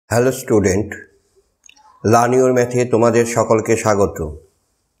Hello student, learn your ম্যাথে তোমাদের সকলকে স্বাগত।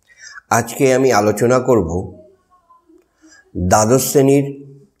 আজকে আমি আলোচনা করব দ্বাদশ শ্রেণীর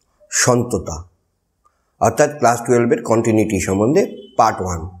সন্ততা অর্থাৎ ক্লাস 12-এর কন্টিনিউটি সম্বন্ধে পার্ট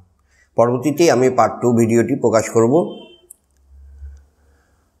 1। পরবর্তীতে আমি পার্ট 2 ভিডিওটি প্রকাশ করব।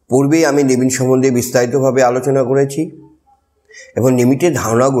 পূর্বে আমি লিমিট সম্বন্ধে বিস্তারিতভাবে আলোচনা করেছি এবং লিমিটের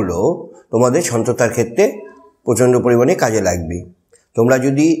ধারণাগুলো তোমাদের সন্ততার ক্ষেত্রে প্রচণ্ড পরিমাণে কাজে লাগবে। তোমরা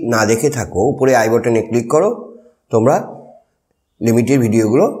যদি না দেখে থাকো, উপরে আই বাটনে ক্লিক করো, তোমরা লিমিটের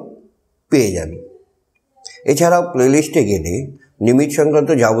ভিডিওগুলো পেয়ে যাবে। এছাড়াও প্লেলিস্টে গেলে লিমিট সংক্রান্ত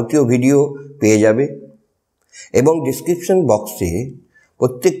যাবতীয় ভিডিও পেয়ে যাবে এবং ডিসক্রিপশন বক্সে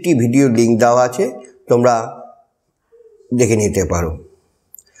প্রত্যেকটি ভিডিও লিঙ্ক দেওয়া আছে, তোমরা দেখে নিতে পারো।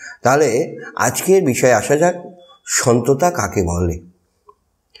 তাহলে আজকের বিষয়ে আসা যাক, সন্ততা কাকে বলে।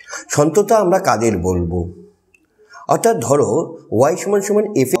 সন্ততা আমরা কাদের বলবো? অর্থাৎ ধরো ওয়াই সমান সমান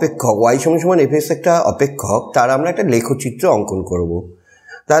এফ অপেক্ষক, ওয়াই সমান সমান এফ এক্স একটা অপেক্ষক, তার আমরা একটা লেখচিত্র অঙ্কন করব।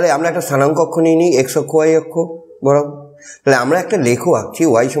 তাহলে আমরা একটা স্থানাঙ্ক অক্ষ নিয়ে নিই, এক্স অক্ষ ওয়াই অক্ষ বরাবর। তাহলে আমরা একটা লেখ আঁকছি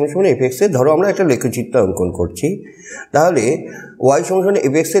ওয়াই সমান সমান এফ এক্সের, ধরো আমরা একটা লেখচিত্র অঙ্কন করছি। তাহলে ওয়াই সমান সমান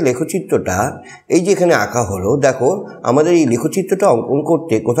এফ এক্সের লেখচিত্রটা এই যে এখানে আঁকা হলো, দেখো আমাদের এই লেখচিত্রটা অঙ্কন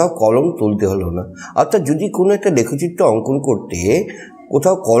করতে কোথাও কলম তুলতে হলো না। অর্থাৎ যদি কোনো একটা লেখচিত্র অঙ্কন করতে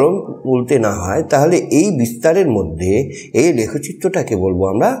কোথাও কলম তুলতে না হয়, তাহলে এই বিস্তারের মধ্যে এই লেখচিত্রটাকে বলবো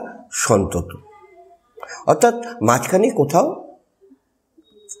আমরা সন্তত। অর্থাৎ মাঝখানে কোথাও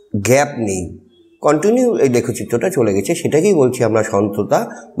গ্যাপ নেই, কন্টিনিউ এই লেখচিত্রটা চলে গেছে, সেটাকেই বলছি আমরা সন্ততা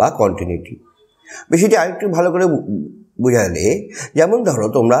বা কন্টিনিউটি। বিষয়টি আরেকটু ভালো করে বোঝালে, যেমন ধরো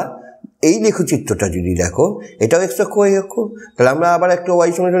তোমরা এই লেখচিত্রটা যদি দেখো, এটাও এক্স অক্ষ ওয়াই অক্ষ, তাহলে আমরা আবার একটা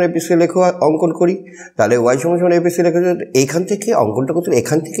ওয়াই সমান সমান এপিসে লেখ অঙ্কন করি। তাহলে ওয়াই সমান সমান এপিসে লেখ, এইখান থেকে অঙ্কনটা করতে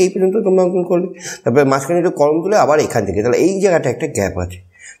এখান থেকে এই পর্যন্ত তোমরা অঙ্কন করলে, তারপরে মাঝখানে একটু কলম তুলে আবার এখান থেকে, তাহলে এই জায়গাটা একটা গ্যাপ আছে।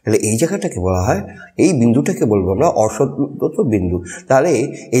 তাহলে এই জায়গাটাকে বলা হয়, এই বিন্দুটাকে বলবো আমরা অসন্তত বিন্দু। তাহলে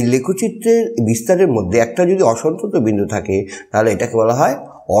এই লেখচিত্রের বিস্তারের মধ্যে একটা যদি অসন্তত বিন্দু থাকে, তাহলে এটাকে বলা হয়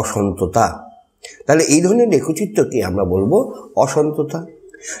অসন্ততা। তাহলে এই ধরনের লেখচিত্রকে আমরা বলবো অসন্ততা।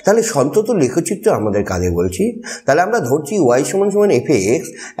 তাহলে সন্তত লেখচিত্র আমাদের কাজে বলছি। তাহলে আমরা ধরছি ওয়াই সমান সমান এফ এক্স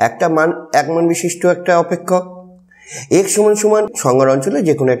একটা এক মান বিশিষ্ট একটা অপেক্ষক, এক্স সমান সমান সংজ্ঞার অঞ্চলে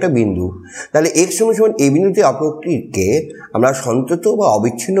যে কোনো একটা বিন্দু। তাহলে এক্স সমান সমান এই বিন্দুতে অপেক্ষকটিকে আমরা সন্তত বা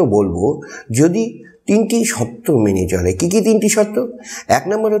অবিচ্ছিন্ন বলবো যদি তিনটি শর্ত মেনে চলে। কী কী তিনটি শর্ত? এক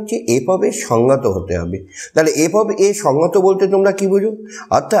নম্বর হচ্ছে এফ অফ এ সংজ্ঞাত হতে হবে। তাহলে এফ অফ এ সংজ্ঞাত বলতে তোমরা কী বোঝো?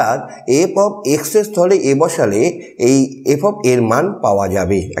 অর্থাৎ এফ অফ এক্সের স্থলে এ বসালে এই এফ অফ এর মান পাওয়া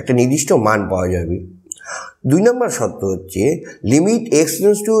যাবে, একটা নির্দিষ্ট মান পাওয়া যাবে। দুই নম্বর শর্ত হচ্ছে limit x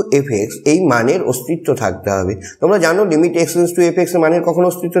tends to F x, এই মানের অস্তিত্ব থাকতে হবে। তোমরা জানো limit x tends to F x এর মানের কখন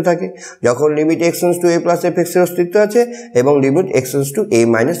অস্তিত্ব থাকে? যখন limit x tends to A plus F x এর অস্তিত্ব আছে এবং limit x tends to A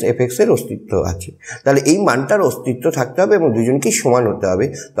minus F x এর অস্তিত্ব আছে। তাহলে এই মানটার অস্তিত্ব থাকতে হবে এবং দুজনকেই সমান হতে হবে,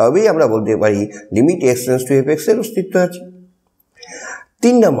 তবেই আমরা বলতে পারি limit x tends to F x এর অস্তিত্ব আছে।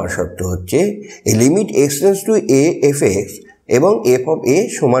 তিন নম্বর শর্ত হচ্ছে এই limit x tends to A F x এবং এফ অফ এ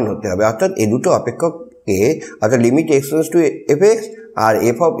সমান হতে হবে। অর্থাৎ এই দুটো অপেক্ষক অর্থাৎ limit x tends to F x R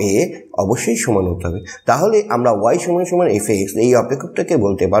F of এ অবশ্যই সমান হতে হবে। তাহলে আমরা ওয়াই সমান সমান এফ এক্স এই অপেক্ষকটাকে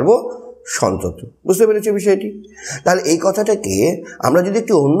বলতে পারবো সন্তত। বুঝতে পেরেছো বিষয়টি? তাহলে এই কথাটাকে আমরা যদি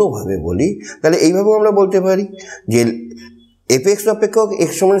একটু অন্যভাবে বলি, তাহলে এইভাবেও আমরা বলতে পারি যে এফ এক্স অপেক্ষক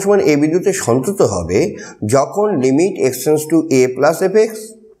এক্স সমান সমান এ বিন্দুতে সন্তত হবে যখন limit x tends to A plus F x,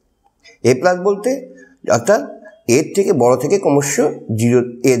 A plus বলতে অর্থাৎ এর থেকে বড় থেকে ক্রমশ জিরো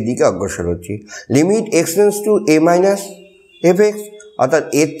এর দিকে অগ্রসর হচ্ছে। Limit x tends to A minus F x, অর্থাৎ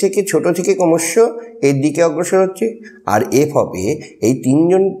এর থেকে ছোট থেকে ক্রমশ এর দিকে অগ্রসর হচ্ছে। আর এফ অফ এ, এই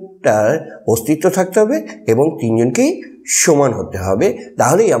তিনজনটার অস্তিত্ব থাকতে হবে এবং তিনজনকেই সমান হতে হবে।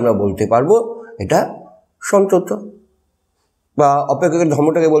 তাহলেই আমরা বলতে পারবো এটা সন্তত, বা অপেক্ষকের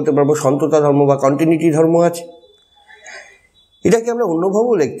ধর্মটাকে বলতে পারবো সন্ততা ধর্ম বা কন্টিনিউটি ধর্ম আছে। এটাকে আমরা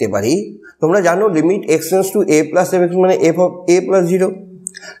অন্যভাবেও লিখতে পারি। তোমরা জানো limit x tends to A plus F x মানে F of A plus zero,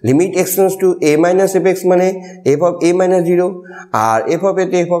 limit x tends to A minus F x মানে F of A minus zero, R F of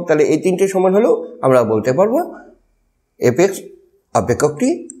এতে এফ অফ, তাহলে এই তিনটে সমান হলেও আমরা বলতে পারবো এফ এক্স অপেক্ষকটি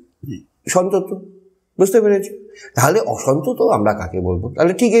সন্তত। বুঝতে পেরেছি? তাহলে অসন্তত আমরা কাকে বলবো?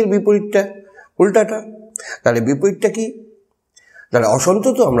 তাহলে ঠিক এর বিপরীতটা, উল্টাটা। তাহলে বিপরীতটা কি? তাহলে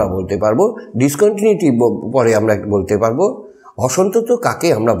অসন্তত আমরা বলতে পারবো ডিসকন্টিনিউটি, পরে আমরা বলতে পারবো অসন্তত কাকে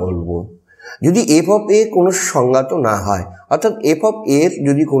আমরা বলবো। যদি এফ অফ এ কোনো সংজ্ঞাত না হয়, অর্থাৎ এফ অফ এর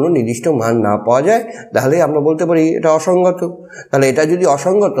যদি কোনো নির্দিষ্ট মান না পাওয়া যায়, তাহলে আমরা বলতে পারি এটা অসঙ্গত। তাহলে এটা যদি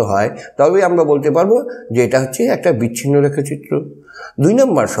অসঙ্গত হয় তবে আমরা বলতে পারবো যে এটা হচ্ছে একটা বিচ্ছিন্ন রেখাচিত্র। 2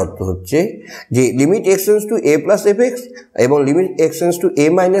 নম্বর শর্ত হচ্ছে যে limit x tends to A plus F x এবং limit x tends to A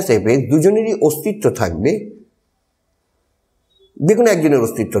minus F x দুজনেরই অস্তিত্ব থাকবে, যে কোনো একজনের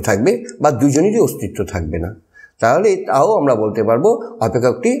অস্তিত্ব থাকবে বা দুজনেরই অস্তিত্ব থাকবে না, তাহলে তাও আমরা বলতে পারবো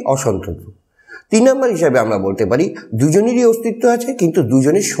অপেক্ষকটি অসন্তত। 3 নম্বর হিসাবে আমরা বলতে পারি দুজনেরই অস্তিত্ব আছে কিন্তু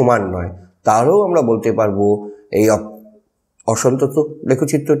দুজনের সমান নয়, তারও আমরা বলতে পারবো এই অসন্তত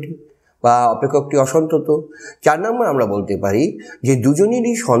লেখচিত্রটি বা অপেক্ষকটি অসন্তত। 4 নম্বর আমরা বলতে পারি যে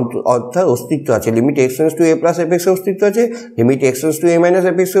দুজনেরই অর্থাৎ অস্তিত্ব আছে, limit x tends to A plus F এক্সের অস্তিত্ব আছে, limit x tends to A minus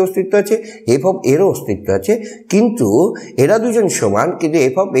F এক্সের অস্তিত্ব আছে, এফ অফ এরও অস্তিত্ব আছে, কিন্তু এরা দুজন সমান কিন্তু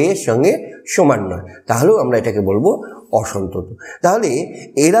এফ অফ এর সঙ্গে সমান নয়, তাহলেও আমরা এটাকে বলবো অসন্তত। তাহলে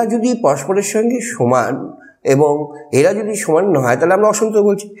এরা যদি পরস্পরের সঙ্গে সমান এবং এরা যদি সমান না হয় তাহলে আমরা অসন্তত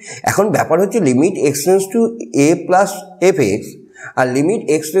বলছি। এখন ব্যাপার হচ্ছে limit x tends to A plus F x R limit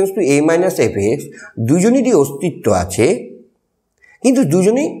x tends to A minus F x দুজনেরই অস্তিত্ব আছে কিন্তু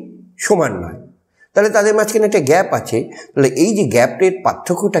দুজনেই সমান নয়, তাহলে তাদের মাঝখানে একটা গ্যাপ আছে। তাহলে এই যে গ্যাপের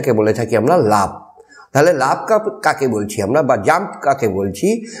পার্থক্যটাকে বলে থাকি আমরা লাভ। তাহলে লাভ কাকে বলছি আমরা বা জাম্প কাকে বলছি?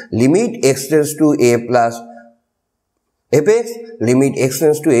 Limit x tends to A plus F x limit x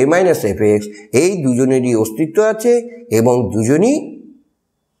tends to A minus F x এই দুজনেরই অস্তিত্ব আছে এবং দুজনই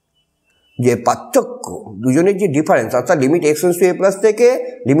যে পার্থক্য, দুজনের যে ডিফারেন্স অর্থাৎ limit x tends to A plus থেকে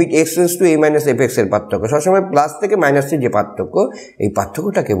limit x tends to A minus F এক্সের পার্থক্য, সবসময় প্লাস থেকে মাইনাসের যে পার্থক্য এই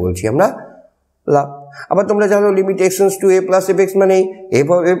পার্থক্যটাকে বলছি আমরা লাভ। আবার তোমরা জানো limit x tends to A plus F x মানে F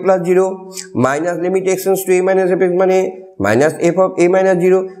of A plus 0 minus limit x tends to A minus F x মানে minus F of A minus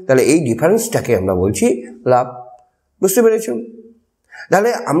 0, তাহলে এই ডিফারেন্সটাকে আমরা বলছি লাভ। বুঝতে পেরেছ? তাহলে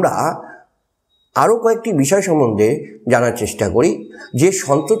আমরা আরও কয়েকটি বিষয় সম্বন্ধে জানার চেষ্টা করি, যে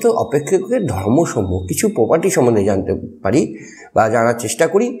সন্তত অপেক্ষকের ধর্মসমূহ কিছু প্রপার্টি সম্বন্ধে জানতে পারি বা জানার চেষ্টা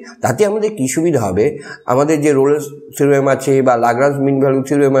করি। তাতে আমাদের কী সুবিধা হবে, আমাদের যে রোলের থিওরেম আছে বা লাগরাঞ্জ মিন ভ্যালু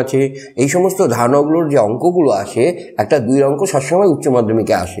থিওরেম আছে, এই সমস্ত ধারণাগুলোর যে অঙ্কগুলো আসে, একটা 2 অঙ্ক সবসময় উচ্চ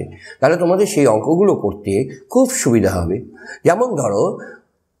মাধ্যমিকে আসে, তাহলে তোমাদের সেই অঙ্কগুলো করতে খুব সুবিধা হবে। যেমন ধরো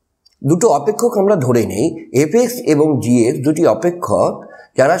দুটো অপেক্ষক আমরা ধরে নেই এফ এক্স এবং জি এক্স, দুটি অপেক্ষক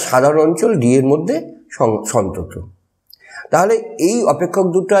যারা সাধারণ অঞ্চল ডি এর মধ্যে সন্তত। তাহলে এই অপেক্ষক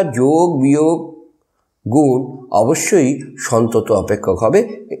দুটা যোগ বিয়োগ গুণ অবশ্যই সন্তত অপেক্ষক হবে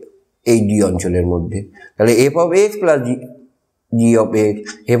এই ডি অঞ্চলের মধ্যে। তাহলে F of x plus G of x,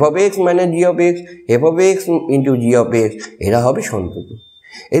 F of x minus G of x, F of x into G of x, এরা হবে সন্তত।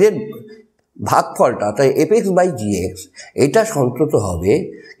 এদের ভাগফলটা অর্থাৎ F x by G x এটা সন্তত হবে,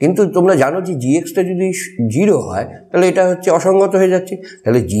 কিন্তু তোমরা জানো যে জি এক্সটা যদি 0 হয় তাহলে এটা হচ্ছে অসঙ্গত হয়ে যাচ্ছে,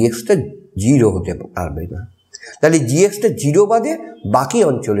 তাহলে জি এক্সটা 0 হতে পারবে না। তাহলে জি এক্সটা 0 বাদে বাকি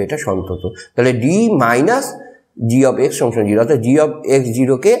অঞ্চলে এটা সন্তত। তাহলে D minus G of x সমান 0, অর্থাৎ জি অফ এক্স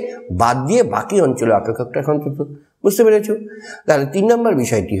 0কে বাদ দিয়ে বাকি অঞ্চলে অপেক্ষকটা সন্তত। বুঝতে পেরেছ? তাহলে 3 নম্বর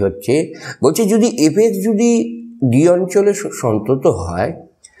বিষয়টি হচ্ছে বলছে যদি এফ এক্স যদি ডি অঞ্চলে সন্তত হয়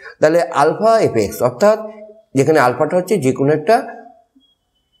তাহলে আলফা এফ এক্স, অর্থাৎ যেখানে আলফাটা হচ্ছে যে কোনো একটা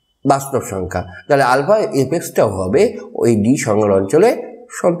বাস্তব সংখ্যা, তাহলে আলফা এফ এক্সটাও হবে ওই ডি সংজ্ঞার অঞ্চলে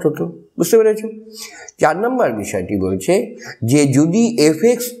সন্তত। বুঝতে পেরেছ? 4 নম্বর বিষয়টি বলছে যে যদি এফ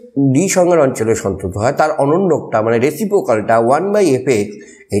এক্স ডি সংজ্ঞার অঞ্চলে সন্তত হয় তার অনন্যকটা মানে রেসিপ্রোকালটা 1/f(x)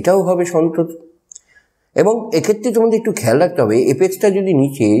 এটাও হবে সন্তত। এবং এক্ষেত্রে তোমাদের একটু খেয়াল রাখতে হবে, এফ এক্সটা যদি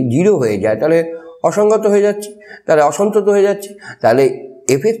নিচে 0 হয়ে যায় তাহলে অসঙ্গত হয়ে যাচ্ছে, তাহলে অসন্তত হয়ে যাচ্ছে, তাহলে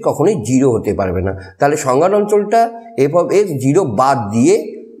এফ এক্স কখনোই 0 হতে পারবে না। তাহলে সংজ্ঞার অঞ্চলটা এফ অফ এক্স 0 বাদ দিয়ে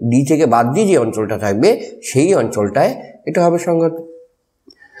ডি থেকে বাদ দিয়ে যে অঞ্চলটা থাকবে সেই অঞ্চলটায় এটা হবে সংগত।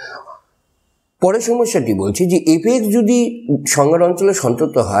 পরের সমস্যাটি বলছি যে এফ এক্স যদি সংজ্ঞার অঞ্চলে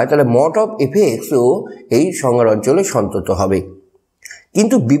সন্তত হয় তাহলে মড অফ এফ এক্সও এই সংজ্ঞার অঞ্চলে সন্তত হবে,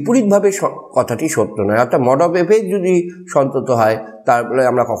 কিন্তু বিপরীতভাবে কথাটি সত্য নয়। অর্থাৎ মড অফ এফ এক্স যদি সন্তত হয় তারপরে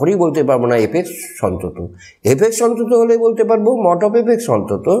আমরা কখনোই বলতে পারবো না এফ এক্স সন্তত। এফ এক্স সন্তত হলে বলতে পারবো মড অফ এফ এক্স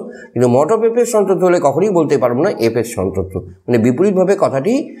সন্তত, কিন্তু মড অফ এফ এক্স সন্তত হলে কখনোই বলতে পারবো না এফ এক্স সন্তত। মানে বিপরীতভাবে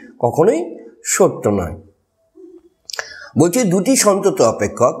কথাটি কখনোই সত্য নয়। বলছে দুটি সন্তত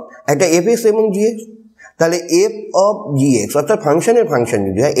অপেক্ষক, একটা এফ এক্স এবং জি এক্স, তাহলে এফ অফ জি এক্স অর্থাৎ ফাংশনের ফাংশন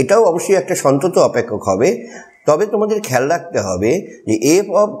যদি হয় এটাও অবশ্যই একটা সন্তত অপেক্ষক হবে। তবে তোমাদের খেয়াল রাখতে হবে যে এফ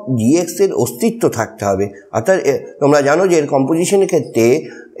অফ জি এক্সের অস্তিত্ব থাকতে হবে, অর্থাৎ তোমরা জানো যে এর কম্পোজিশনের ক্ষেত্রে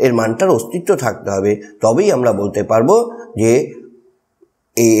এর মানটার অস্তিত্ব থাকতে হবে, তবেই আমরা বলতে পারবো যে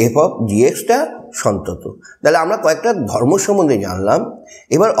এই এফ অফ জি এক্সটা সন্তত। তাহলে আমরা কয়েকটা ধর্ম সম্বন্ধে জানলাম।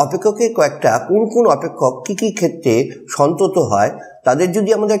 এবার অপেক্ষকের কয়েকটা কোন কোন অপেক্ষক কী কী ক্ষেত্রে সন্তত হয় তাদের যদি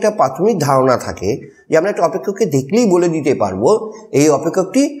আমাদের একটা প্রাথমিক ধারণা থাকে যে আমরা একটা অপেক্ষককে দেখলেই বলে দিতে পারবো এই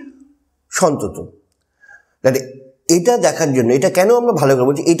অপেক্ষকটি সন্তত, তাহলে এটা দেখার জন্য এটা কেন আমরা ভালো করে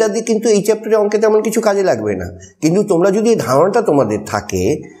বলছি, এটা দিয়ে কিন্তু এই চ্যাপ্টারে অঙ্কে তেমন কিছু কাজে লাগবে না, কিন্তু তোমরা যদি এই ধারণাটা তোমাদের থাকে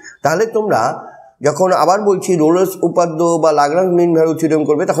তাহলে তোমরা যখন আবার বলছি রোলস উপাদ্য বা লাগরাঞ্জ মিন ভ্যালু থিওরেম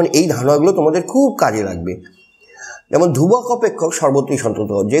করবে তখন এই ধারণাগুলো তোমাদের খুব কাজে লাগবে। যেমন ধ্রুবক অপেক্ষক সর্বত্রই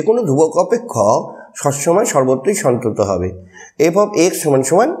সন্তত, যে কোনো ধ্রুবক অপেক্ষক সবসময় সর্বত্রই সন্তত হবে, এফ অফ এক্স সমান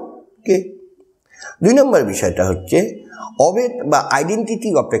সমান কে। 2 নম্বর বিষয়টা হচ্ছে অভেদ বা আইডেন্টিটি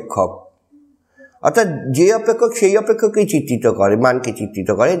অপেক্ষক, অর্থাৎ যে অপেক্ষক সেই অপেক্ষককেই চিত্রিত করে, মানকে চিত্রিত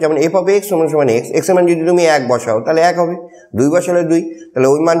করে। যেমন এফ অফ এক্স সমান সমান এক্স, এক্সের মান যদি তুমি 1 বসাও তাহলে 1 হবে, 2 বসালে 2, তাহলে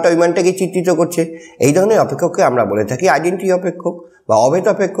ওই মানটাকে চিত্রিত করছে। এই ধরনের অপেক্ষককে আমরা বলে থাকি আইডেন্টিটি অপেক্ষক বা অভেদ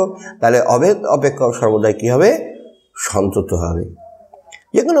অপেক্ষক। তাহলে অভেদ অপেক্ষক সর্বদাই কী হবে, সন্তত হবে।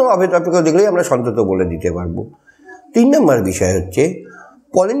 যে কোনো অভেদ অপেক্ষক দেখলেই আমরা সন্তত বলে দিতে পারবো। 3 নম্বর বিষয় হচ্ছে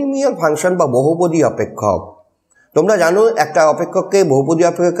পলিনোমিয়াল ফাংশন বা বহুপদী অপেক্ষক। তোমরা জানো একটা অপেক্ষককে বহুপদী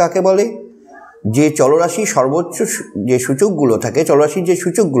অপেক্ষক কাকে বলে, যে চলরাশি সর্বোচ্চ যে সূচকগুলো থাকে, চলরাশির যে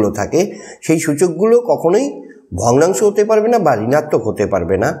সূচকগুলো থাকে সেই সূচকগুলো কখনোই ভগ্নাংশ হতে পারবে না বা ঋণাত্মক হতে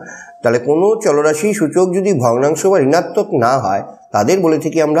পারবে না। তাহলে কোনো চলরাশি সূচক যদি ভগ্নাংশ বা ঋণাত্মক না হয় তাদের বলে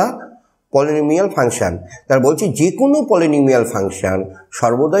থাকি আমরা পলিনোমিয়াল ফাংশন। তার বলছি যে কোনো পলিনোমিয়াল ফাংশন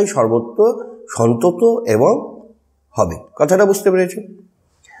সর্বদাই সর্বত্র সন্তত এবং হবে। কথাটা বুঝতে পেরেছ?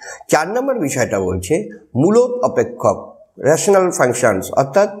 4 নম্বর বিষয়টা বলছে মূলত অপেক্ষক রেশনাল ফাংশনস,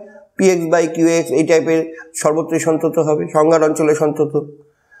 অর্থাৎ px বাই qx এই টাইপের সর্বত্রই সন্তত হবে, সংজ্ঞার অঞ্চলে সন্তত।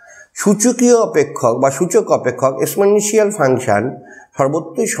 সূচকীয় অপেক্ষক বা সূচক অপেক্ষক এক্সপোনেনশিয়াল ফাংশন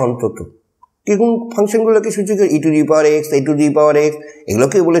সর্বত্রই সন্তত। কিরকম ফাংশনগুলোকে সূচকীয়, ই to the power x, A to the power x,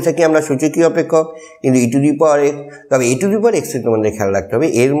 এগুলোকে বলে থাকি আমরা সূচকীয় অপেক্ষক। কিন্তু ই টু দি পাওয়ার এক্স, তবে এ টু দি পাওয়ার এক্সে তোমাদের খেয়াল রাখতে হবে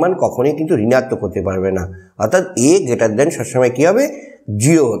এর মান কখনোই কিন্তু ঋণাত্মক হতে পারবে না, অর্থাৎ এ গ্রেটার দেন সবসময় কী হবে,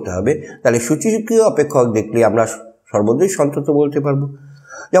 0 হতে হবে। তাহলে সূচকীয় অপেক্ষক দেখলে আমরা সর্বদাই সন্তত বলতে পারবো।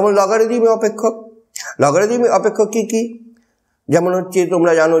 যেমন লগারিদম অপেক্ষক, লগারিদম অপেক্ষক কী, যেমন হচ্ছে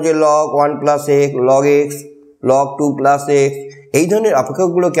তোমরা জানো যে log 1 plus x, log x, log 2 plus x, এই ধরনের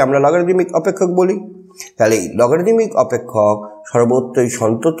অপেক্ষকগুলোকে আমরা লগারিদমিক অপেক্ষক বলি। তাহলে লগারিদমিক অপেক্ষক সর্বত্রই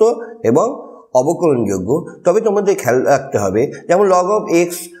সন্তত এবং অবকলনযোগ্য। তবে তোমাদের খেয়াল রাখতে হবে যেমন log অফ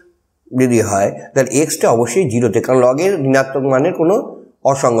এক্স যদি হয় তাহলে এক্সটা অবশ্যই 0তে, কারণ লগের ঋণাত্মক মানের কোনো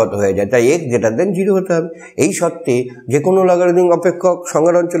অসঙ্গত হয়ে যায়, তাই এক্স গ্রেটার দেন 0 হতে হবে। এই সত্ত্বে যে কোনো লগারিদমিক অপেক্ষক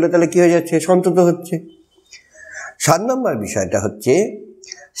সংজ্ঞার অঞ্চলে তাহলে কী হয়ে যাচ্ছে, সন্তত হচ্ছে। 7 নম্বর বিষয়টা হচ্ছে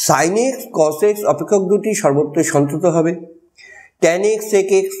সাইন এক্স কস এক্স অপেক্ষক দুটি সর্বত্রই সন্তত হবে। ট্যান এক্স সেক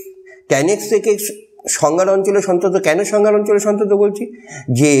এক্স, ট্যান এক্স সেক এক্স সংজ্ঞার অঞ্চলে সন্তত। কেন সংজ্ঞার অঞ্চলে সন্তত বলছি,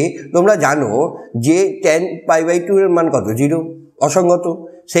 যে তোমরা জানো যে ট্যান π/2 এর মান কত, 0, অসঙ্গত।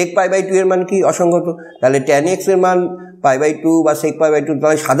 সেক π/2 এর মান কি, অসঙ্গত। তাহলে ট্যান এক্স এর মান π/2 বা সেক π/2,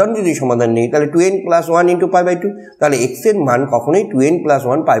 তাহলে সাধারণ যদি সমাধান নেই তাহলে 2n + 1 × π/2, তাহলে এক্স এর মান কখনোই 2n +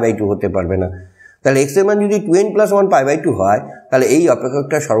 1 π/2 হতে পারবে না। তাহলে এক্স এর মান যদি 2n + 1 π/2 হয় তাহলে এই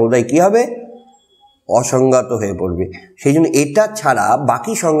অপেক্ষকটা সর্বদাই কী হবে, অসঙ্গত হয়ে পড়বে। সেই জন্য এটা ছাড়া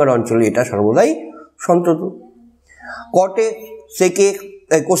বাকি সংজ্ঞার অঞ্চলে এটা সর্বদাই সন্তত। কট এক্স সেক x,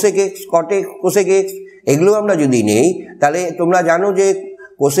 cosec x, cot x, cosec x, এগুলো আমরা যদি নেই তাহলে তোমরা জানো যে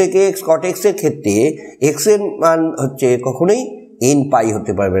কোসেক এক্স কট এক্সের ক্ষেত্রে এক্সের মান হচ্ছে কখনোই nπ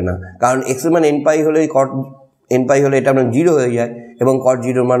হতে পারবে না, কারণ এক্সের মান nπ হলে কট nπ হলে এটা মান 0 হয়ে যায় এবং কট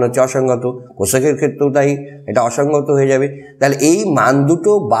 0 মান হচ্ছে অসঙ্গত। কোসেকের ক্ষেত্রেও তাই, এটা অসঙ্গত হয়ে যাবে। তাহলে এই মান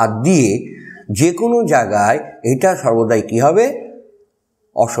দুটো বাদ দিয়ে যে কোনো জায়গায় এটা সর্বদাই কী হবে,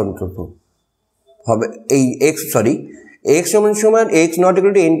 অসন্তত হবে। এই এক্স সমান x not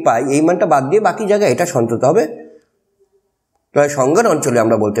equal to nπ, এই মানটা বাদ দিয়ে বাকি জায়গায় এটা সন্তত হবে। তাই সংজ্ঞার অঞ্চলে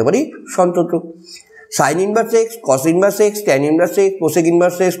আমরা বলতে পারি সন্তত। Sign inverse x, cos inverse x, tan inverse x, cosec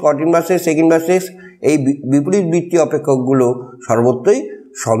inverse x, কট ইনভার্স এক্স, সেক ইনভার্স এক্স, এই বিপরীত বৃত্তি অপেক্ষকগুলো সর্বত্রই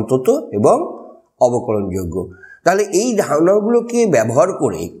সন্তত এবং অবকলনযোগ্য। তাহলে এই ধারণাগুলোকে ব্যবহার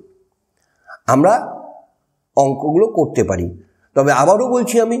করে আমরা অঙ্কগুলো করতে পারি। তবে আবারও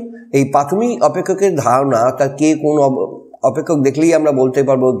বলছি আমি, এই প্রাথমিক অপেক্ষকের ধারণা, তা কে কোন অপেক্ষক দেখলেই আমরা বলতে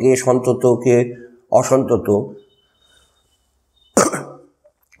পারবো কে সন্তত কে অসন্তত,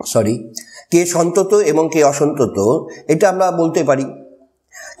 কে সন্তত এবং কে অসন্তত, এটা আমরা বলতে পারি।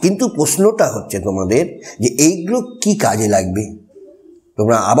 কিন্তু প্রশ্নটা হচ্ছে তোমাদের যে এইগুলো কি কাজে লাগবে।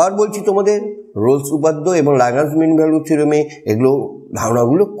 তোমরা আবার বলছি তোমাদের রোলস উপপাদ্য এবং লাগরাঞ্জ মিন ভ্যালু থিওরেমে এগুলো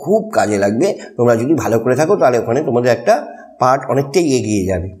ধারণাগুলো খুব কাজে লাগবে। তোমরা যদি ভালো করে থাকো তাহলে ওখানে তোমাদের একটা পার্ট অনেকটাই এগিয়ে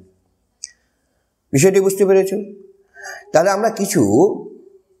যাবে। বিষয়টি বুঝতে পেরেছ? তাহলে আমরা কিছু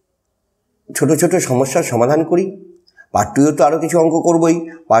ছোট ছোট সমস্যার সমাধান করি। পার্ট 2 তো আরও কিছু অঙ্ক করবই,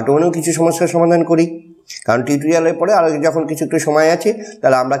 পার্ট 1এও কিছু সমস্যার সমাধান করি। কারণ টিউটোরিয়ালের পরে আর যখন কিছু একটু সময় আছে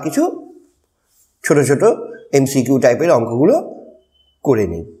তাহলে আমরা কিছু ছোট ছোট এমসিকিউ টাইপের অঙ্কগুলো করে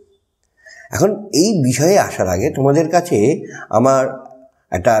নিই। এখন এই বিষয়ে আসার আগে তোমাদের কাছে আমার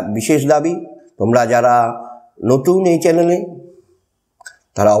একটা বিশেষ দাবি, তোমরা যারা নতুন এই চ্যানেলে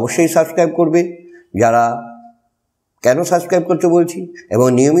তারা অবশ্যই সাবস্ক্রাইব করবে। যারা কেন সাবস্ক্রাইব করতে বলছি, এবং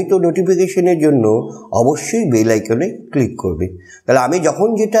নিয়মিত নোটিফিকেশনের জন্য অবশ্যই বেল আইকনে ক্লিক করবে। তাহলে আমি যখন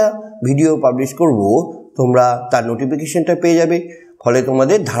যেটা ভিডিও পাবলিশ করব তোমরা তার নোটিফিকেশনটা পেয়ে যাবে, ফলে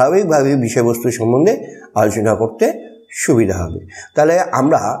তোমাদের ধারাবাহিকভাবে বিষয়বস্তু সম্বন্ধে আলোচনা করতে সুবিধা হবে। তাহলে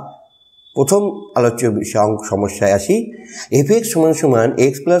আমরা প্রথম আলোচ্য সমস্যায় আসি। f(x)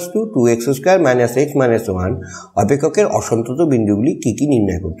 = x + 2 2x² - x - 1 অপেক্ষকের অসন্তত বিন্দুগুলি কী কী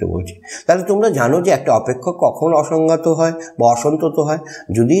নির্ণয় করতে বলছে। তাহলে তোমরা জানো যে একটা অপেক্ষক কখন অসংগত হয় বা অসন্তত হয়,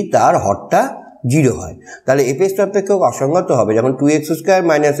 যদি তার হরটা 0 হয়। তাহলে f(x) অপেক্ষক অসংগত হবে যখন 2x²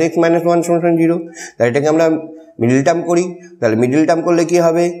 - x - 1 = 0। তাহলে এটাকে আমরা মিডল টার্ম করি। তাহলে মিডল টার্ম করলে কী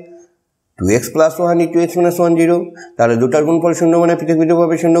হবে, 2x + 1 × x - 1 0। তাহলে দুটার গুণফল 0 মানে পৃথক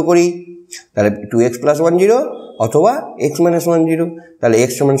পৃথকভাবে 0 করি। তাহলে 2x + 1 0 অথবা x - 1 0। তাহলে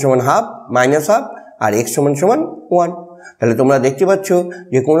x = হাফ মাইনাস হাফ আর x = 1। তাহলে তোমরা দেখতে পাচ্ছ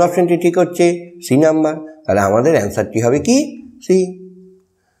যে কোন অপশনটি ঠিক হচ্ছে, সি নাম্বার। তাহলে আমাদের অ্যান্সারটি হবে কি, সি।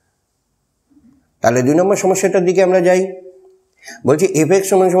 তাহলে 2 নম্বর সমস্যাটার দিকে আমরা যাই। বলছি f(x)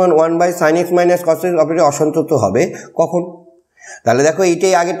 = 1/sin x - cos x অপেক্ষক অসন্তত হবে কখন। তাহলে দেখো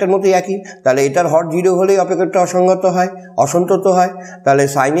এইটাই আগেরটার মতোই একই। তাহলে এটার হর 0 হলেই অপেক্ষকটা অসন্তত হয়। তাহলে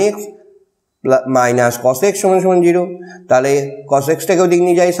sin x - cos x = 0। তাহলে cos x-টাকেও দিক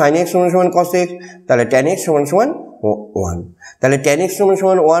নিয়ে যায়, sin x = cos x। তাহলে tan x = 1। তাহলে tan x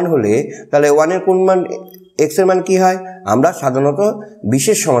 = 1 হলে তাহলে 1-এর কোন মান, x এর মান কী হয়? আমরা সাধারণত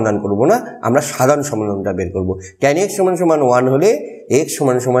বিশেষ সমাধান করব না, আমরা সাধারণ সমাধানটা বের করব। tan x = 1 হলে x =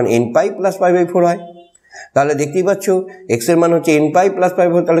 nπ + π/4 হয়। তাহলে দেখতেই পাচ্ছ x এর মান হচ্ছে nπ +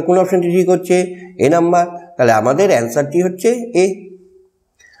 π/4। তাহলে কোন অপশনটি ঠিক হচ্ছে, এ নাম্বার। তাহলে আমাদের অ্যান্সারটি হচ্ছে এ।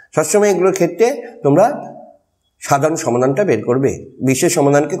 সবসময় এগুলোর ক্ষেত্রে তোমরা সাধারণ সমাধানটা বের করবে, বিশেষ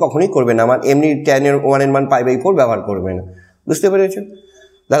সমাধানকে কখনোই করবে না। আমার এমনি tan 1 এর মান π/4 ব্যবহার করবে না, বুঝতে পেরেছ?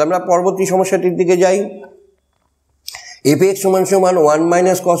 তাহলে আমরা পরবর্তী সমস্যাটির দিকে যাই। f(x) = 1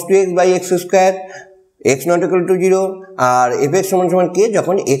 - cos 2x x², x ≠ 0 আর f(x) = k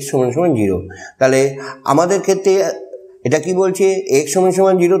যখন x = 0। তাহলে আমাদের ক্ষেত্রে এটা কি বলছে, x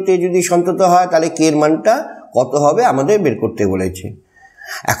 = 0-তে যদি সন্তত হয় তাহলে k এর মানটা কত হবে আমাদের বের করতে বলেছে।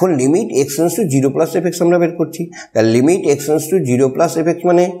 এখন লিমিট x → 0 + fx আমরা বের করছি। তাহলে লিমিট x → 0 + fx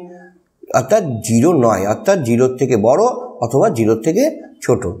মানে অর্থাৎ 0 নয়, অর্থাৎ 0-র থেকে বড় অথবা 0-র থেকে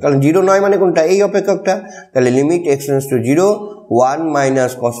ছোট। তাহলে 0 নয় মানে কোনটা, এই অপেক্ষকটা। তাহলে limit x → 0 1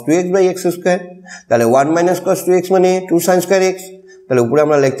 - cos 2x x²। তাহলে 1 - cos 2x মানে 2sin² x। তাহলে উপরে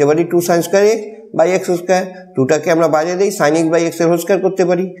আমরা লিখতে পারি 2sin² x x²। 2টাকে আমরা বাইরে দিই, sin x x² করতে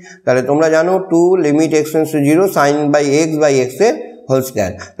পারি। তাহলে তোমরা জানো 2 লিমিট x → 0 sin x/x²।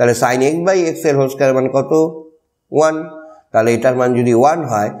 তাহলে sin x/x² মানে কত, 1। তাহলে এটার মান যদি 1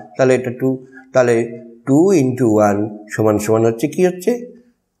 হয় তাহলে এটা 2। তাহলে 2 × 1 = হচ্ছে কি হচ্ছে,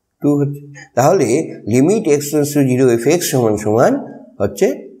 2 হচ্ছে। তাহলে লিমিট x → 0 fx = হচ্ছে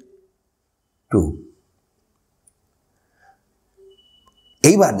 2।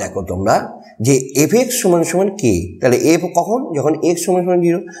 এইবার দেখো তোমরা যে f(x) = k। তাহলে f কখন, যখন x =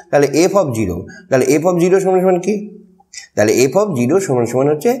 0। তাহলে f(0) তাহলে f(0) = k। তাহলে f(0)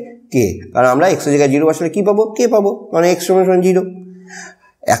 = হচ্ছে k, কারণ আমরা x এর জায়গায় 0 বসালে কী পাবো, k পাবো, মানে x = 0।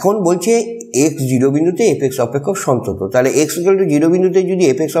 এখন বলছে x 0 বিন্দুতে fx অপেক্ষক সন্তত। তাহলে x = 0 বিন্দুতে যদি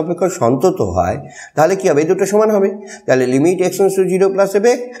fx অপেক্ষক সন্তত হয় তাহলে কী হবে, এই দুটো সমান হবে। তাহলে লিমিট x → 0 +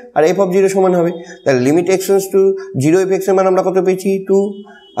 fx আর f(0) সমান হবে। তাহলে লিমিট x → 0 fx এর মান আমরা কত পেয়েছি, 2,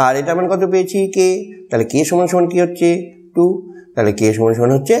 আর এটার মান কত পেয়েছি, k। তাহলে k = কি হচ্ছে, 2। তাহলে k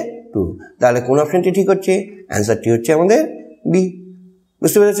 = হচ্ছে 2। তাহলে কোন অপশনটি ঠিক হচ্ছে, অ্যান্সারটি হচ্ছে আমাদের বি।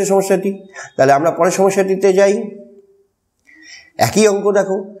 বুঝতে পেরেছে সমস্যাটি? তাহলে আমরা পরের সমস্যাটিতে যাই। একই অঙ্ক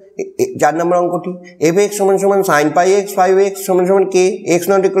দেখো, 4 নম্বর অঙ্কটি। f(x) = sin πx 5x = k, x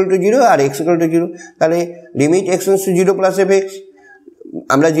 ≠ 0 আর x = 0। তাহলে লিমিট x → 0 + fx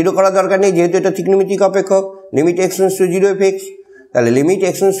আমরা 0 করার দরকার নেই, যেহেতু এটা ত্রিকোণমিতিক অপেক্ষক। Limit x → 0 fx। তাহলে লিমিট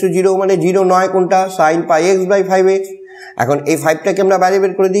x → 0 মানে 0 নয় কোনটা, sin πx/5x। এখন এই 5টাকে আমরা বাইরে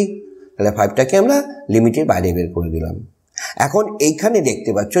বের করে দিই। তাহলে 5টাকে আমরা লিমিটের বাইরে বের করে দিলাম। এখন এইখানে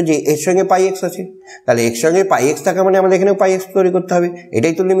দেখতে পাচ্ছ যে এর সঙ্গে πx আছে। তাহলে এর সঙ্গে πx থাকা মানে আমাদের এখানেও πx তৈরি করতে হবে,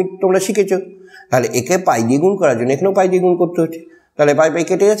 এটাই তো লিমিট তোমরা শিখেছো। তাহলে একে π দিয়ে গুণ করার জন্য এখানেও π দিয়ে গুণ করতে হচ্ছে। তাহলে π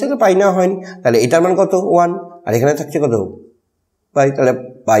কেটে যাচ্ছে, তো π নেওয়া হয়নি। তাহলে এটার মান কত, 1, আর এখানে থাকছে কত, π। তাহলে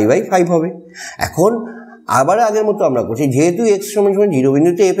π/5 হবে। এখন আবার আগের মতো আমরা করছি, যেহেতু x সমান সমান 0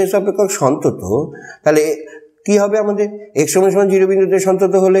 বিন্দুতে f(x) অপেক্ষক সন্তত, তাহলে কি হবে আমাদের x সমান সমান 0 বিন্দুতে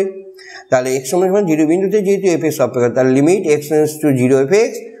সন্তত হলে, তাহলে x সমান সমান 0 বিন্দুতে যেহেতু f(x) অপেক্ষক, তাহলে limit x tends to 0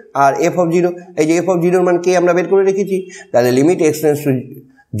 f(x) R f(0), এই যে f(0) এর মান কে আমরা বের করে রেখেছি, তাহলে limit x tends to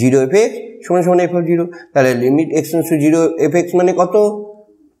 0 f(x) সমান সমান f(0), তাহলে limit x tends to 0 f(x) মানে কত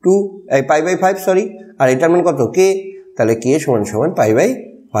 2 π/5 সরি, আর এটার মান কত k, তাহলে k সমান সমান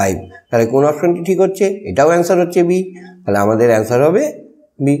π/5। তাহলে কোন অপশনটি ঠিক হচ্ছে? এটাও অ্যান্সার হচ্ছে বি, তাহলে আমাদের অ্যান্সার হবে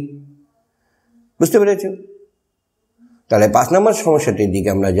বি। বুঝতে পেরেছ? তাহলে 5 নম্বর সমস্যাটির দিকে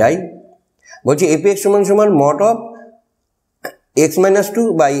আমরা যাই। বলছি f(x) সমান সমান mod of x-2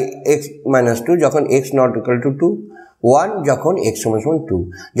 by x-2 যখন x not equal to 2, 1 যখন x সমান সমান 2।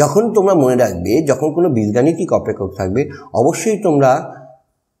 যখন তোমরা মনে রাখবে, যখন কোনো বীজগাণিতিক অপেক্ষক থাকবে অবশ্যই তোমরা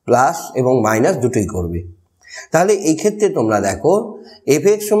প্লাস এবং মাইনাস দুটোই করবে। তাহলে এই ক্ষেত্রে তোমরা দেখো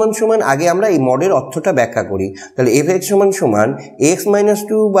f(x) সমান সমান, আগে আমরা এই মডের অর্থটা ব্যাখ্যা করি। তাহলে f(x) সমান সমান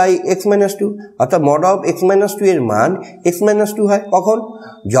x-2 বাই x-2, অর্থাৎ mod of x-2 এর মান x-2 হয় কখন?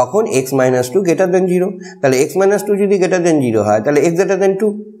 যখন x-2 গ্রেটার দেন 0। তাহলে x-2 যদি গ্রেটার দেন 0 হয় তাহলে x গ্রেটার দেন 2,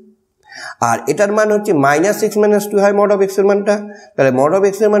 আর এটার মান হচ্ছে মাইনাস x-2 হয় mod of x এর মানটা। তাহলে mod of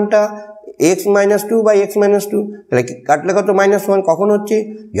x এর মানটা x-2 বাই x-2, তাহলে কাটলে কত -1 কখন হচ্ছে?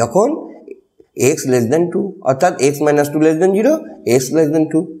 যখন x less than 2, অর্থাৎ x-2 less than 0, x less than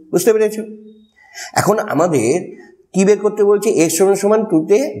 2। বুঝতে পেরেছ? এখন আমাদের কি বের করতে বলছে? x সমান সমান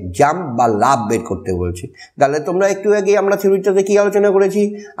 2তে জাম্প বা লাভ বের করতে বলছে। তাহলে তোমরা একটু আগে আমরা থিওরিটাতে কি আলোচনা করেছি?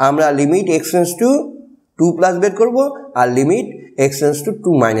 আমরা limit x tends to 2 plus বের করব আর limit x tends to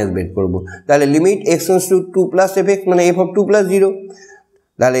 2 minus বের করব। তাহলে limit x tends to 2 plus f(x) মানে f of 2 plus 0,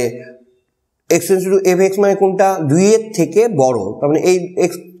 তাহলে x টেন্ডস টু f(x) মানে কোনটা? 2 এর থেকে বড়, তার মানে এই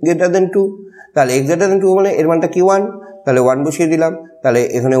x গ্রেটার দেন 2, তাহলে x গ্রেটার দেন 2 মানে এর মানটা কি 1, তাহলে 1 বসিয়ে দিলাম। তাহলে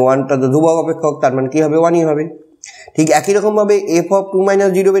এখানে 1টা তো ধ্রুবক অপেক্ষক, তার মানে কি হবে? 1ই হবে। ঠিক একই রকমভাবে f of 2 minus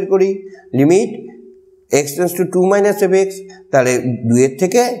 0 বের করি, limit x tends to 2 minus f(x), তাহলে 2 এর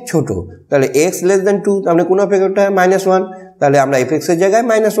থেকে ছোট, তাহলে x less than 2, তাহলে কোন অপেক্ষকটা -1, তাহলে আমরা f(x) এর জায়গায়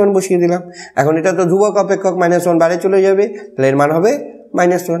 -1 বসিয়ে দিলাম। এখন এটা তো ধ্রুবক অপেক্ষক, -1 বাইরে চলে যাবে, তাহলে এর মান হবে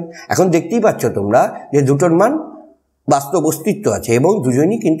 -1। এখন দেখতেই পাচ্ছ তোমরা যে দুটোর মান বাস্তব অস্তিত্ব আছে এবং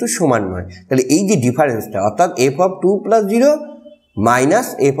দুজনই কিন্তু সমান নয়। তাহলে এই যে ডিফারেন্সটা, অর্থাৎ f of 2 plus 0 minus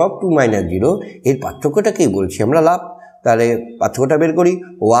f of 2 minus 0, এর পার্থক্যটাকেই বলছি আমরা লাভ। তাহলে পার্থক্যটা বের করি,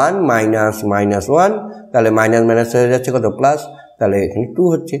 1 minus -1, তাহলে মাইনাস মাইনাস হয়ে যাচ্ছে কত? প্লাস, তাহলে এখানে 2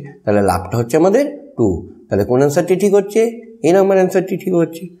 হচ্ছে, তাহলে লাভটা হচ্ছে আমাদের 2। তাহলে কোন অ্যান্সারটি ঠিক হচ্ছে? এই নাম্বার অ্যান্সারটি ঠিক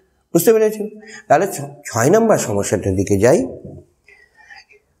হচ্ছে। বুঝতে পেরেছ? তাহলে 6 নম্বর সমস্যাটার দিকে যাই।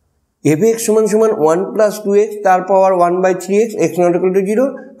 f(x) সমান সমান 1 plus 2x তার পাওয়ার 1/3x, x not equal to 0,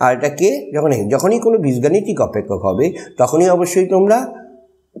 আর এটা কে? যখনই কোনো বীজগাণিতিক অপেক্ষক হবে তখনই অবশ্যই তোমরা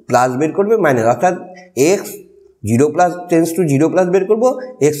প্লাস বের করবে, মাইনাস, অর্থাৎ x 0 plus tends to 0 plus বের করবো,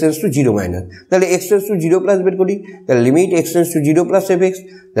 x টেন্স টু 0 মাইনাস। তাহলে x টেন্স টু 0 প্লাস বের করি, তাহলে limit x tends to 0 plus f(x),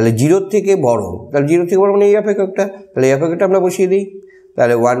 তাহলে 0 থেকে বড়, তাহলে 0 থেকে বড় মানে এই অপেক্ষকটা, তাহলে এই অপেক্ষকটা আমরা বসিয়ে দিই,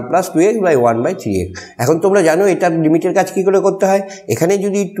 তাহলে 1 plus 2x বাই 1/3x। এখন তোমরা জানো এটার লিমিটের কাজ কী করে করতে হয়। এখানে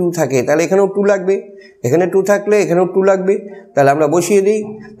যদি 2 থাকে তাহলে এখানেও 2 লাগবে, এখানে 2 থাকলে এখানেও 2 লাগবে, তাহলে আমরা বসিয়ে দিই।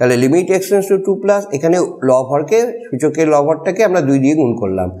 তাহলে limit x tends to 2 plus, এখানে লবহরকে, সূচকের লবহরটাকে আমরা 2 দিয়ে গুণ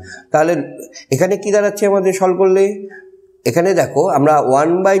করলাম। তাহলে এখানে কি দাঁড়াচ্ছে আমাদের সলভ করলে? এখানে দেখো আমরা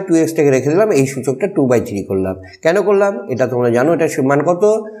 1/2x-টাকে রেখে দিলাম, এই সূচকটা 2/3 করলাম। কেন করলাম? এটা তোমরা জানো এটার মান কত?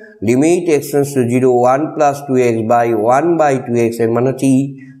 Limit x tends to 0 1 plus 2x by 1/2x, এর মান হচ্ছে e,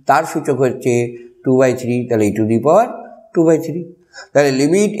 তার সূচক হচ্ছে 2/3, তাহলে e টু দি পাওয়ার 2/3। তাহলে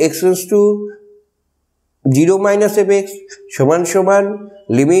limit x tends to 0 minus f(x) সমান সমান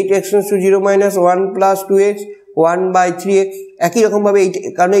limit x tends to 0 minus 1 plus 2x 1/3x। একই রকমভাবে এই,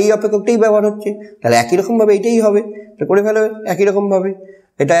 কারণ এই অপেক্ষকটাই ব্যবহার হচ্ছে, তাহলে একই রকমভাবে এইটাই হবে, তো করে ফেলো একই রকমভাবে।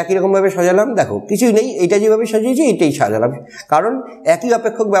 এটা একই রকমভাবে সাজালাম, দেখো কিছুই নেই, এটা যেভাবে সাজিয়েছি এইটাই সাজালাম, কারণ একই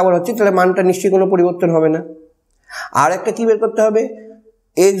অপেক্ষক ব্যবহার হচ্ছে, তাহলে মানটা নিশ্চয়ই কোনো পরিবর্তন হবে না। আর একটা কী বের করতে হবে?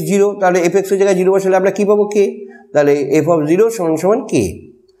 x 0, তাহলে f(x) এর জায়গায় 0 বসালে আমরা কী পাবো? k, তাহলে f of 0 সমান সমান k।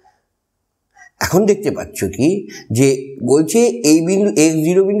 এখন দেখতে পাচ্ছ কি যে বলছে এই বিন্দু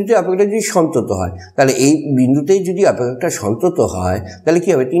x0 বিন্দুতে অপেক্ষকটা যদি সন্তত হয়, তাহলে এই বিন্দুতে যদি অপেক্ষকটা সন্তত হয় তাহলে কি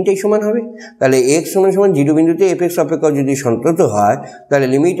হবে? তিনটেই সমান হবে। তাহলে x সমান সমান 0 বিন্দুতে f(x) অপেক্ষক যদি সন্তত হয়, তাহলে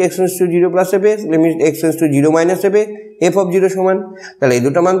limit x tends to 0 plus f(x), limit x tends to 0 minus f(x), f of 0 সমান, তাহলে এই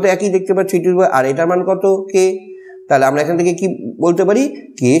দুটো মান তো একই দেখতে পাচ্ছি, আর এটার মান কত? k। তাহলে আমরা এখান থেকে কি বলতে পারি?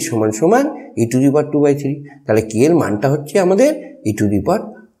 k সমান সমান e টু দি পাওয়ার 2/3, তাহলে k এর মানটা হচ্ছে আমাদের e টু দি পাওয়ার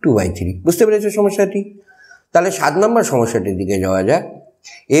 2/3। বুঝতে পেরেছো সমস্যাটি? তাহলে 7 নম্বর সমস্যাটির দিকে যাওয়া যাক।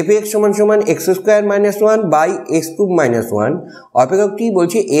 এফ এক্স সমান সমান x square minus one by x cube minus one, অপেক্ষকটি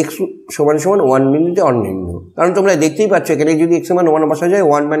বলছে এক্স সমান সমান ওয়ান বিন্দুতে অনির্ণয়। কারণ তোমরা দেখতেই পাচ্ছ এখানে যদি এক্স সমান ওয়ান বসা যায়,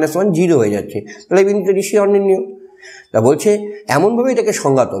 ওয়ান মাইনাস ওয়ান জিরো হয়ে যাচ্ছে, তাহলে এই বিন্দুতে নিশ্চয়ই অনির্ণয়। তা বলছে এমনভাবে এটাকে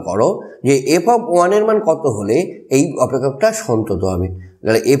সংজ্ঞাত করো যে এফ অফ ওয়ানের মান কত হলে এই অপেক্ষকটা সন্তত হবে।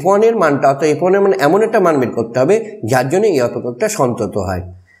 তাহলে এফ ওয়ানের মানটা, অর্থাৎ এফ ওয়ানের মান এমন একটা মান বের করতে হবে যার জন্য এই অপেক্ষকটা সন্তত হয়।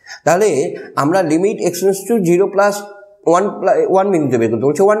 তাহলে আমরা limit x tends to zero plus one বিন্দুতে বের করতে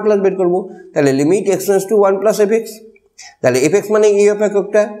বলছে, ওয়ান প্লাস বের করবো। তাহলে limit x tends to one plus F x, তাহলে এফ এক্স মানে এই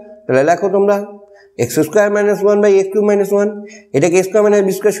অপেক্ষকটা। তাহলে লেখো তোমরা x square minus one by x cube minus one, এটাকে x square minus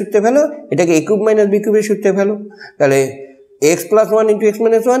B square সূত্রে ফেলো, এটাকে এ কিউব মাইনাস বি কিউবের সূত্রে ফেলো। তাহলে x plus one into x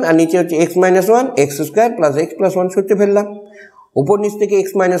minus one, আর নিচে হচ্ছে x minus one x square plus x plus one সূত্রে ফেললাম। উপর নিচ থেকে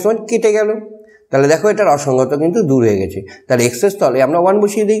এক্স মাইনাস ওয়ান কেটে গেল। তাহলে দেখো এটার অসঙ্গত কিন্তু দূর হয়ে গেছে। তাহলে এক্সের স্থলে আমরা ওয়ান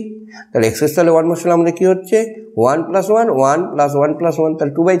বসিয়ে দিই। তাহলে এক্সের স্থলে ওয়ান বসালে আমাদের কী হচ্ছে, one plus one, one plus one plus one,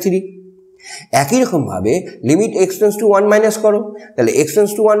 তাহলে 2/3। একই রকমভাবে limit x tends to one minus করো। তাহলে x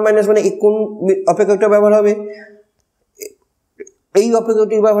tends to one minus মানে কোন অপেক্ষকটা ব্যবহার হবে, এই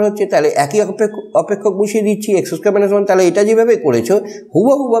অপেক্ষকটি ব্যবহার হচ্ছে। তাহলে একই অপেক্ষক বসিয়ে দিচ্ছি এক্স স্কোয়ার মাইনাস ওয়ান। তাহলে এটা যেভাবে করেছো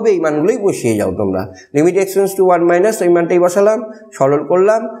হুবহুভাবে এই মানগুলোই বসিয়ে যাও তোমরা। Limit x tends to one minus এই মানটাই বসালাম, সরল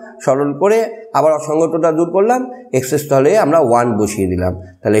করলাম, সরল করে আবার অসঙ্গতটা দূর করলাম, এক্সের স্থলে আমরা ওয়ান বসিয়ে দিলাম।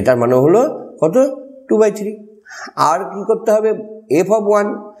 তাহলে এটার মানে হলো কত, 2/3। আর কি করতে হবে, এফ অফ ওয়ান।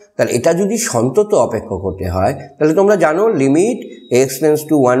 তাহলে এটা যদি সন্তত অপেক্ষক হতে হয় তাহলে তোমরা জানো limit x tends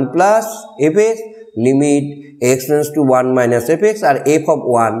to one plus F x, limit x tends to one minus F x, R F of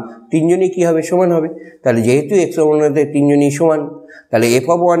one তিনজনই কী হবে, সমান হবে। তাহলে যেহেতু এক্স অফ ওয়ানের তিনজনই সমান, তাহলে এফ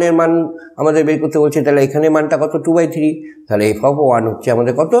অফ ওয়ানের মান আমাদের বের করতে বলছে। তাহলে এখানে মানটা কত, 2/3। তাহলে এফ অফ ওয়ান হচ্ছে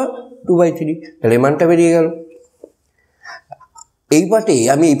আমাদের কত, 2/3। তাহলে এই মানটা বেরিয়ে গেল। এই পার্টে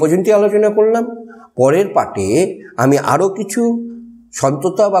আমি এই পর্যন্তই আলোচনা করলাম। পরের পার্টে আমি আরও কিছু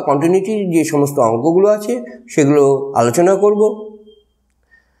সন্ততা বা কন্টিনিউটির যে সমস্ত অঙ্কগুলো আছে সেগুলো আলোচনা করব।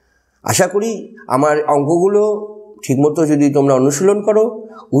 আশা করি আমার অঙ্কগুলো ঠিকমতো যদি তোমরা অনুশীলন করো,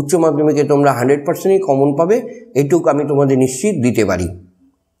 উচ্চ মাধ্যমিকে তোমরা 100%ই কমন পাবে, এইটুকু আমি তোমাদের নিশ্চিত দিতে পারি।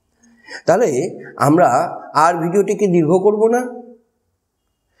 তাহলে আমরা আর ভিডিওটিকে দীর্ঘ করব না।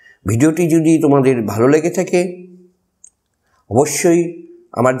 ভিডিওটি যদি তোমাদের ভালো লেগে থাকে অবশ্যই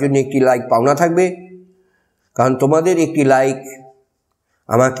আমার জন্য একটি লাইক পাওনা থাকবে, কারণ তোমাদের একটি লাইক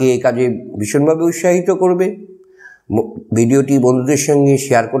আমাকে এই কাজে ভীষণভাবে উৎসাহিত করবে। ভিডিওটি বন্ধুদের সঙ্গে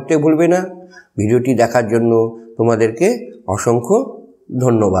শেয়ার করতে ভুলবে না। ভিডিওটি দেখার জন্য তোমাদেরকে অসংখ্য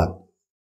ধন্যবাদ।